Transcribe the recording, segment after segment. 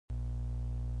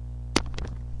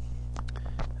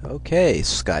Okay,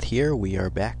 Scott here. We are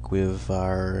back with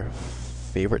our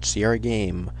favorite Sierra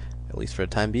game, at least for the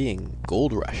time being,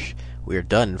 Gold Rush. We are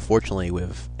done, fortunately,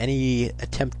 with any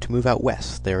attempt to move out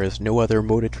west. There is no other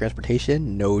mode of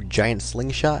transportation, no giant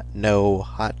slingshot, no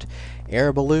hot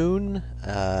air balloon,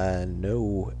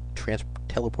 no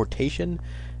teleportation,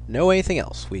 no anything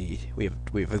else. We've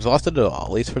exhausted it all,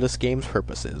 at least for this game's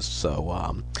purposes.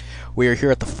 So we are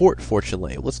here at the fort.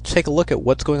 Fortunately, let's take a look at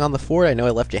what's going on in the fort. I know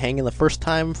I left you hanging the first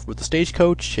time with the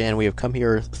stagecoach, and we have come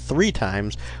here 3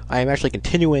 times. I am actually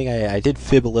continuing. I did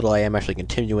fib a little. I am actually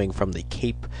continuing from the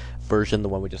Cape version, the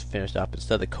one we just finished up,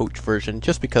 instead of the coach version,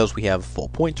 just because we have full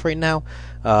points right now,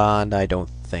 and I don't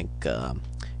think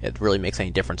it really makes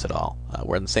any difference at all.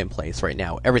 We're in the same place right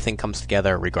now. Everything comes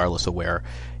together regardless of where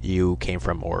you came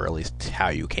from, or at least how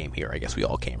you came here. I guess we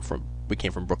came from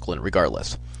Brooklyn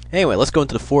regardless. Anyway, let's go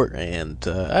into the fort, and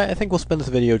I think we'll spend this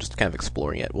video just kind of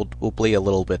exploring it. We'll be a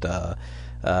little bit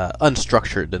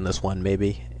unstructured in this one,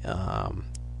 maybe.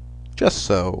 Just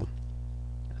so...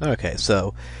 Okay,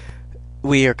 so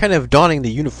we are kind of donning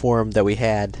the uniform that we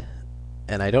had,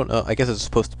 and I don't know, I guess it's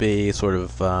supposed to be sort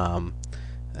of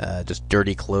just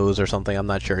dirty clothes or something. I'm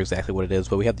not sure exactly what it is,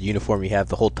 but we have the uniform you have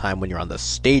the whole time when you're on the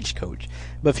stagecoach.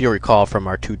 But if you recall from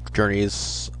our 2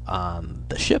 journeys on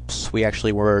the ships, we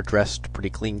actually were dressed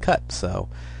pretty clean cut, so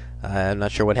I'm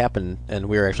not sure what happened. And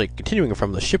we were actually continuing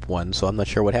from the ship one, so I'm not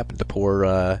sure what happened to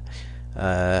poor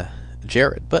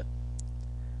Jared. But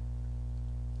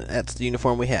that's the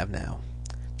uniform we have now.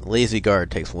 The lazy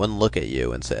guard takes one look at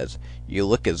you and says, "You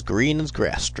look as green as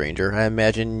grass, stranger. I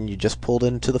imagine you just pulled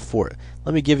into the fort.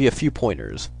 Let me give you a few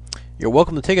pointers. You're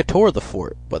welcome to take a tour of the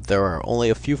fort, but there are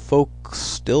only a few folks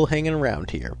still hanging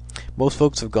around here. Most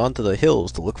folks have gone to the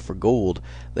hills to look for gold.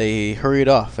 They hurried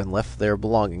off and left their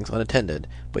belongings unattended,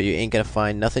 but you ain't gonna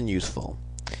find nothing useful.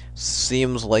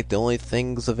 Seems like the only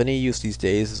things of any use these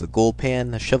days is a gold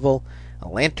pan, a shovel, a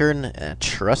lantern, and a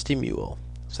trusty mule.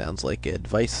 Sounds like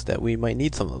advice that we might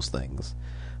need some of those things.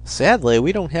 Sadly,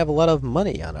 we don't have a lot of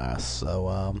money on us,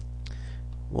 so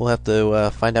we'll have to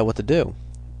find out what to do."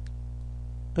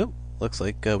 Oh, looks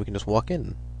like we can just walk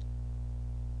in.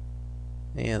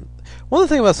 And one of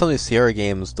the things about some of these Sierra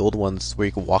games, the old ones where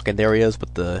you can walk into areas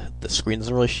but the screen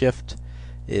doesn't really shift,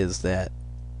 is that...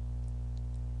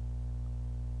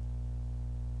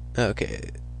 Okay,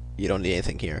 you don't need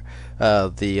anything here.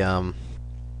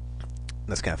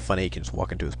 That's kind of funny. You can just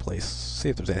walk into his place, see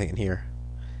if there's anything in here.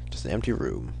 Just an empty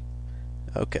room.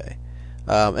 Okay.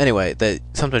 Anyway,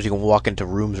 sometimes you can walk into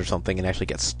rooms or something and actually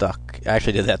get stuck. I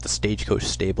actually did that at the stagecoach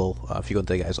stable. If you go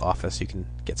into the guy's office, you can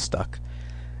get stuck.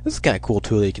 This is kind of cool,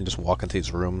 too, that you can just walk into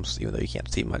these rooms, even though you can't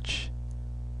see much.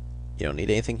 You don't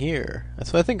need anything here.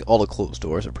 So I think all the closed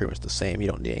doors are pretty much the same. You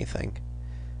don't need anything.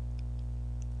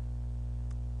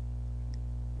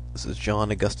 This is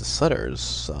John Augustus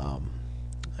Sutter's...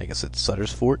 I guess it's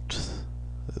Sutter's Fort.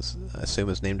 I assume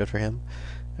it's named after him.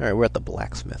 Alright, we're at the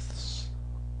blacksmith's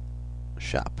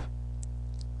shop.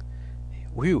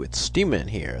 Whew, it's steaming in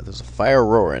here. There's a fire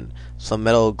roaring, some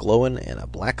metal glowing, and a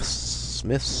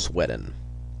blacksmith sweating.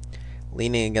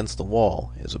 Leaning against the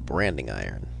wall is a branding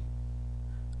iron.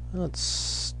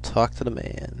 Let's talk to the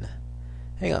man.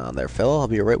 Hang on there, fella. I'll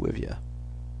be right with you.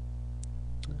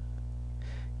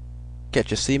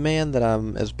 Can't you see, man, that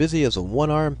I'm as busy as a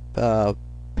one-armed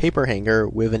paper hanger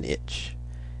with an itch?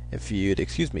 If you'd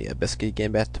excuse me, I'd best get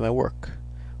getting back to my work.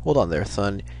 Hold on there,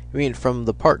 son. You mean from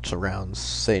the parts around,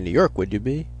 say, New York, would you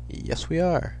be? Yes, we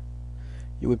are.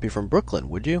 You would be from Brooklyn,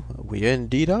 would you? We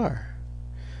indeed are.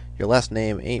 Your last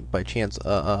name ain't by chance,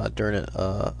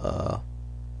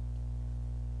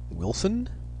 Wilson?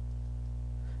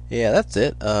 Yeah, that's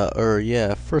it.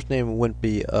 Yeah, first name wouldn't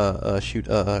be,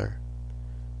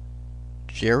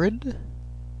 Jared?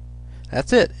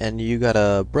 That's it. And you got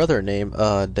a brother named,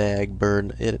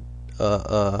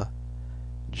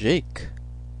 Jake.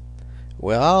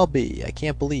 Well, I'll be. I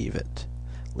can't believe it.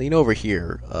 Lean over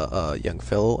here, young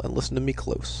fellow, and listen to me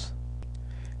close.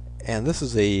 And this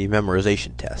is a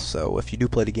memorization test, so if you do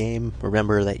play the game,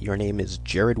 remember that your name is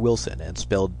Jared Wilson, and it's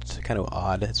spelled kind of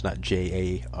odd. It's not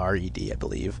J-A-R-E-D, I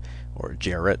believe, or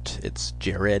Jarrett. It's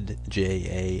Jared,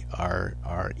 J-A-R-R-E-D,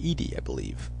 I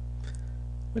believe.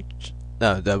 Which...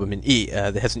 No, I mean E.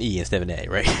 It has an E instead of an A,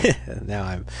 right? Now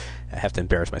I have to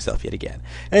embarrass myself yet again.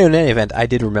 Anyway, in any event, I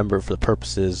did remember for the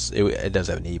purposes... It does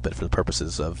have an E, but for the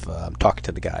purposes of talking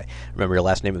to the guy, remember your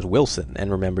last name is Wilson, and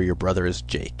remember your brother is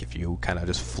Jake. If you kind of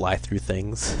just fly through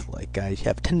things, like I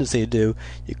have a tendency to do,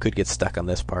 you could get stuck on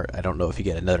this part. I don't know if you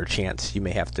get another chance. You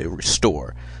may have to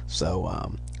restore.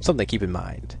 So, something to keep in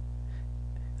mind.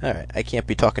 Alright, I can't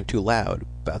be talking too loud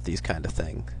about these kind of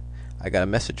things. I got a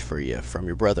message for you from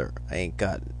your brother. I ain't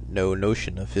got no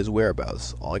notion of his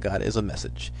whereabouts. All I got is a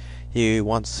message. He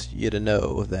wants you to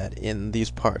know that in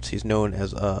these parts he's known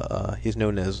as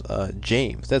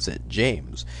James. That's it,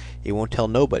 James. He won't tell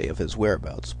nobody of his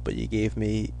whereabouts, but he gave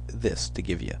me this to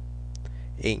give you.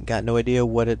 Ain't got no idea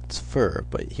what it's for,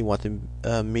 but he wanted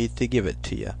me to give it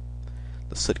to you.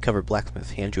 The soot-covered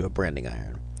blacksmith hands you a branding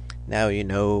iron. Now you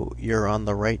know you're on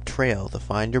the right trail to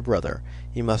find your brother.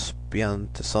 He must be on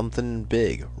to something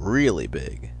big, really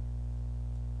big.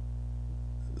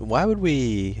 Why would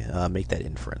we make that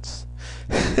inference?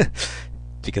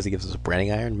 Because he gives us a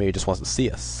branding iron? Maybe he just wants to see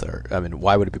us. Or, I mean,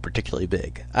 why would it be particularly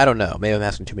big? I don't know. Maybe I'm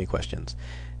asking too many questions.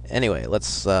 Anyway,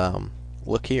 let's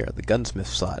look here. The gunsmith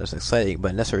side is exciting,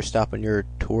 but necessary stop on your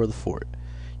tour of the fort.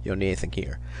 You don't need anything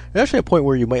here. There's actually a point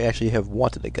where you might actually have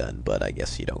wanted a gun, but I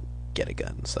guess you don't get a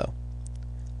gun, so.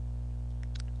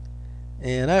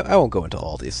 And I won't go into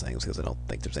all these things because I don't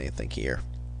think there's anything here.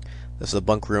 This is a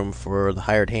bunk room for the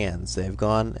hired hands. They've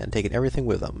gone and taken everything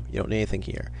with them. You don't need anything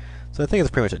here. So I think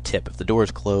it's pretty much a tip. If the door is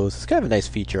closed, it's kind of a nice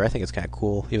feature. I think it's kind of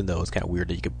cool, even though it's kind of weird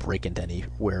that you could break into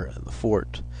anywhere in the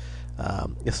fort.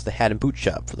 This is the hat and boot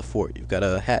shop for the fort. You've got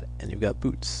a hat and you've got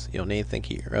boots. You don't need anything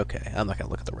here. Okay, I'm not going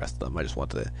to look at the rest of them. I just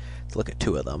want to look at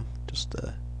two of them. Just,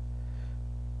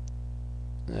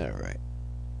 Alright.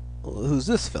 Well, who's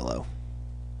this fellow?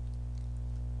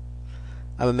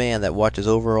 I'm a man that watches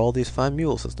over all these fine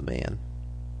mules, says the man.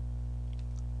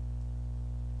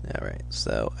 Alright,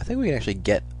 so I think we can actually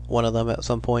get one of them at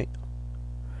some point.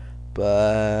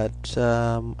 But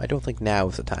I don't think now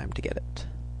is the time to get it.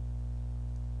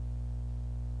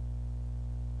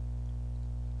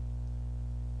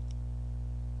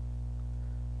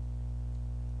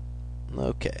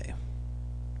 Okay.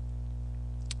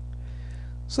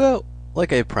 So,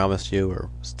 like I promised you, or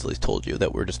at least told you,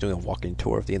 that we're just doing a walking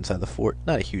tour of the inside of the fort.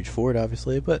 Not a huge fort,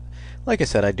 obviously, but like I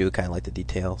said, I do kind of like the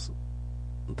details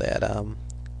that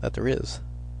that there is.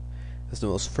 It's the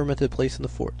most fermented place in the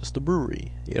fort. It's the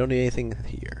brewery. You don't need anything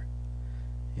here.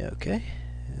 Yeah, okay.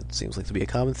 It seems like to be a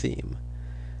common theme.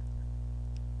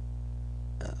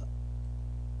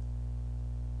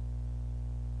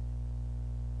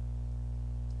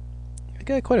 I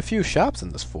got quite a few shops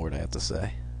in this fort, I have to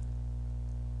say.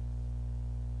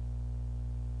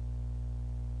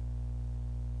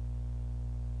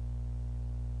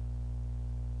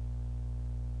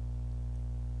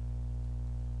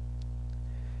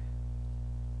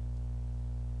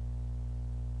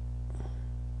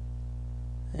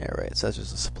 Alright, so that's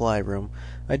just a supply room.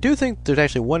 I do think there's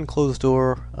actually one closed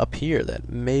door up here that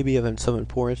may be of some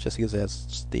importance just because it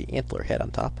has the antler head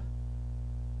on top.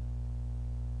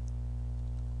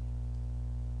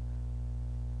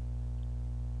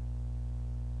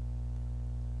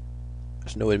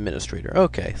 There's no administrator.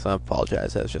 Okay, so I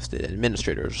apologize. That's just the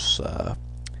administrator's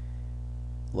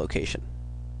location.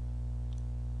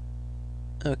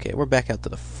 Okay, we're back out to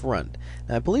the front.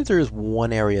 Now, I believe there is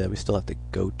one area that we still have to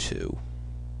go to,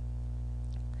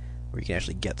 where you can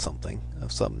actually get something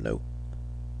of some note.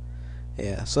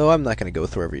 Yeah, so I'm not going to go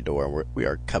through every door. We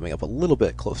are coming up a little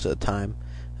bit close to the time.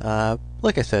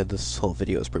 Like I said, this whole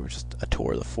video is pretty much just a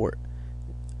tour of the fort.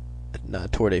 Not a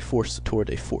tour de force, a tour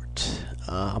de fort.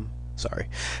 Sorry.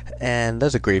 And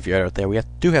there's a graveyard out there. We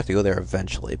do have to go there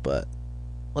eventually, but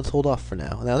let's hold off for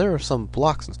now. Now, there are some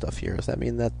blocks and stuff here. Does that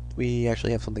mean that we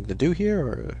actually have something to do here,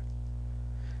 or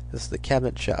this is the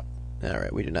cabinet shop?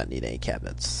 Alright, we do not need any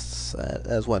cabinets.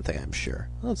 That's one thing I'm sure.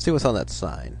 Let's see what's on that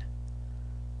sign.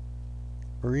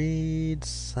 Read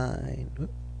sign.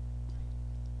 Oop.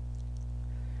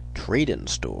 Trade-in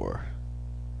store.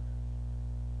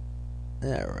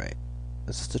 Alright.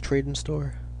 Is this the trade-in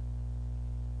store?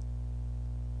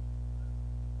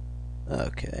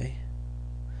 Okay.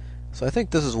 So I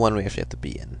think this is one we actually have to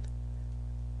be in.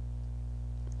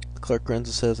 The clerk grins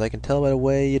and says, I can tell by the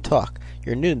way you talk.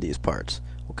 You're new to these parts.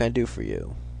 What can I do for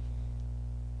you?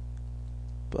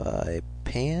 Buy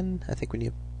pan? I think we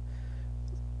need...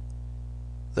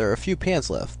 There are a few pans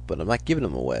left, but I'm not giving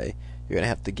them away. You're going to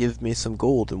have to give me some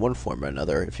gold in one form or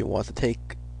another if you want to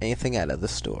take anything out of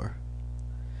this store.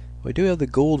 We do have the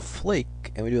gold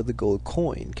flake, and we do have the gold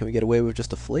coin. Can we get away with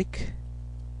just a flake?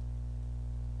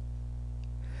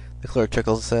 The clerk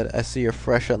chuckles and said, I see you're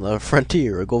fresh on the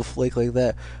frontier. A gold flake like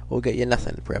that will get you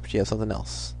nothing. Perhaps you have something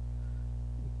else.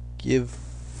 Give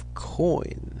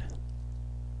coin.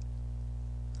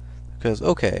 Because,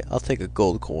 okay, I'll take a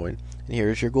gold coin, and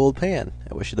here's your gold pan.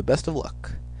 I wish you the best of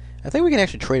luck. I think we can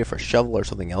actually trade it for a shovel or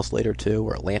something else later, too,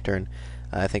 or a lantern.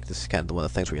 I think this is kind of one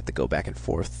of the things where you have to go back and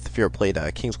forth. If you ever played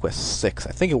King's Quest VI,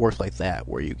 I think it works like that,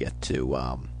 where you get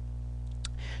to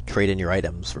trade in your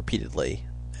items repeatedly.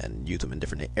 and use them in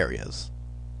different areas.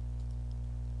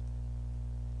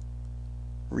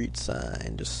 Read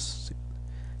sign, just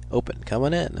open,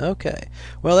 coming in. Okay.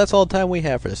 Well, that's all the time we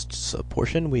have for this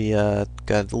portion. We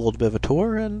got a little bit of a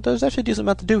tour, and there's actually a decent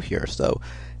amount to do here. So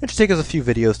it should take us a few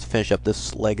videos to finish up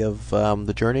this leg of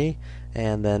the journey,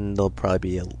 and then there'll probably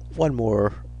be one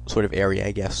more sort of area,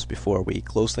 I guess, before we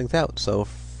close things out. So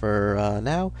for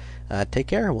now, take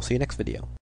care, and we'll see you next video.